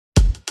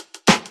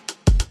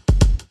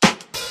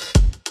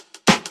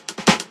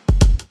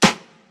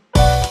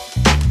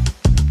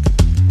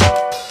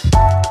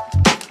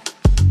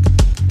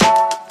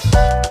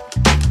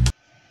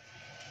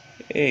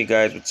Hey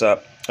guys, what's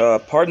up?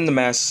 Pardon the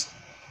mess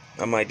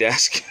on my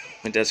desk.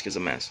 My desk is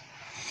a mess.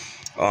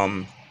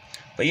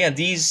 But yeah,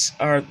 these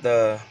are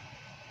the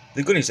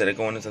goodies that are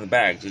going into the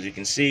bags. As you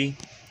can see,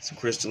 some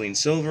crystalline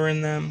silver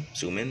in them.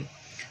 Zoom in.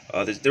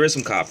 There is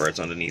some copper. It's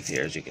underneath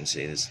here, as you can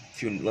see. There's a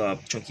few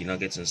chunky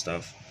nuggets and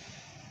stuff.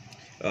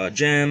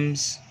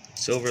 Gems,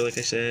 silver, like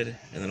I said,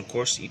 and then of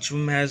course each of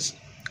them has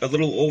a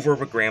little over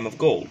a gram of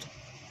gold.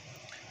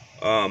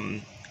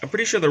 I'm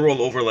pretty sure they're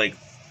all over like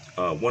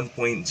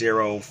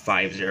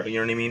 1.050, you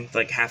know what I mean?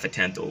 Like half a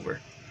tenth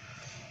over.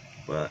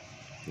 But,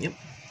 yep.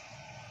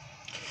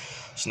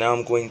 So now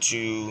I'm going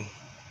to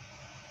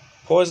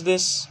pause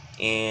this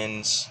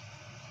and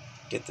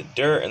get the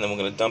dirt, and then we're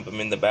going to dump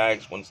them in the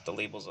bags once the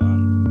label's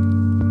on.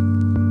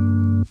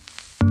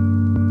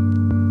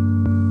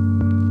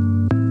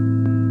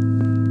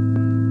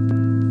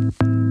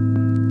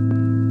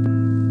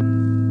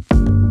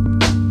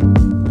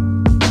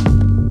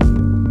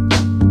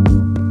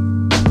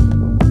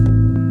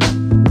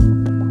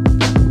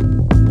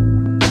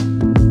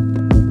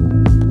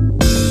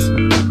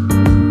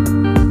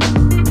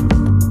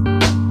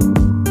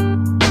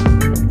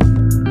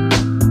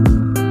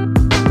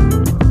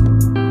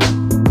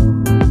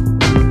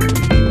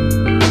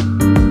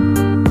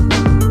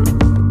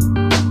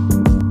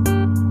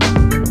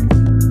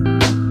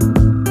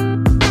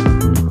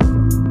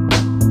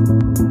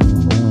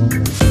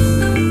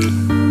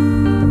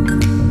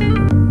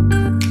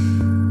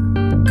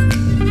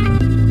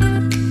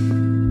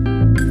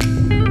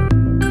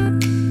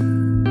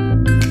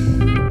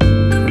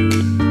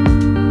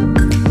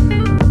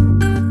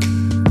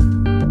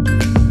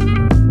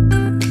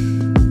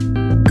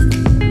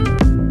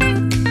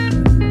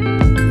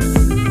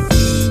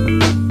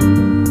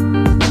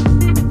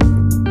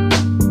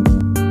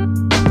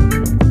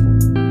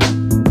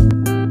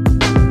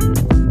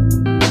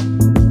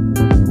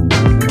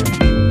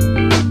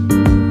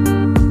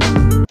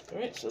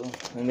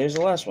 And there's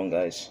the last one,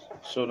 guys.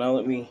 So now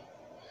let me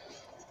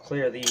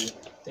clear the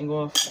thing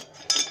off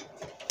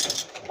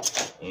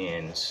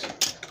and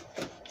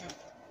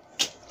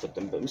put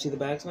them. Let me see the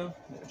bags now.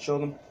 Show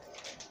them.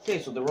 Okay,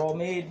 so they're all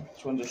made.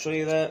 Just wanted to show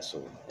you that.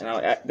 So,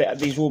 and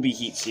these will be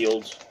heat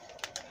sealed.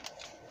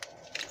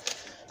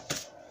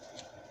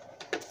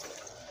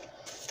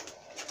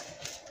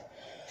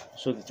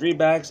 So the 3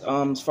 bags.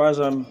 As far as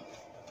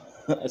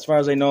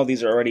I know,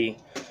 these are already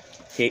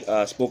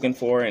spoken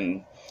for,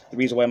 and the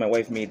reason why my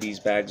wife made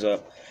these bags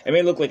up. It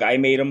may look like I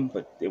made them,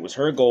 but it was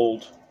her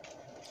gold.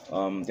 The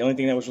only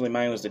thing that was really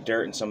mine was the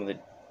dirt and some of the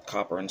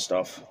copper and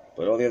stuff.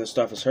 But all the other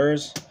stuff is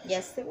hers.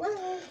 Yes, it was.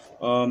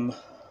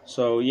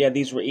 So yeah,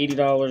 these were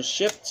 $80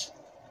 shipped.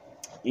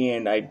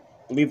 And I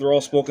believe they're all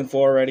spoken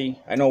for already.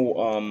 I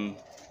know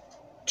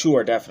 2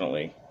 are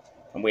definitely.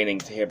 I'm waiting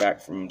to hear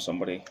back from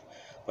somebody.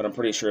 But I'm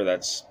pretty sure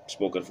that's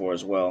spoken for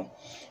as well.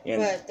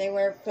 And but they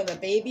were for the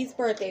baby's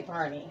birthday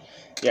party.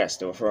 Yes,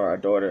 they were for our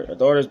daughter. Our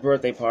daughter's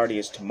birthday party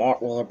is tomorrow.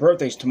 Well, her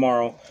birthday's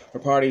tomorrow. Her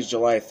party's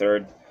July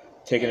 3rd.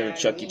 Taking her to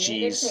Chuck E.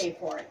 Cheese. Pay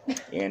for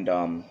it. And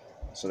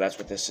so that's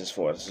what this is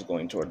for. This is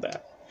going toward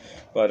that.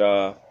 But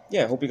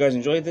yeah, I hope you guys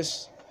enjoyed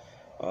this.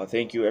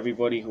 Thank you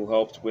everybody who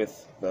helped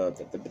with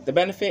the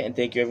benefit, and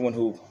thank you everyone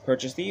who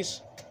purchased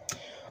these.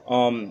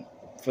 For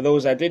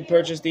those that did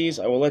purchase these,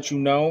 I will let you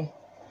know.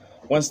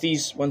 Once we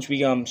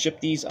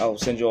ship these, I'll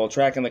send you all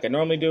tracking like I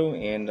normally do,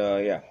 and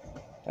yeah,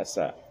 that's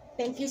that.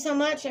 Thank you so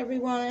much,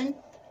 everyone.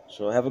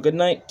 So have a good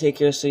night, take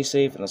care, stay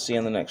safe, and I'll see you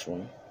on the next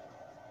one.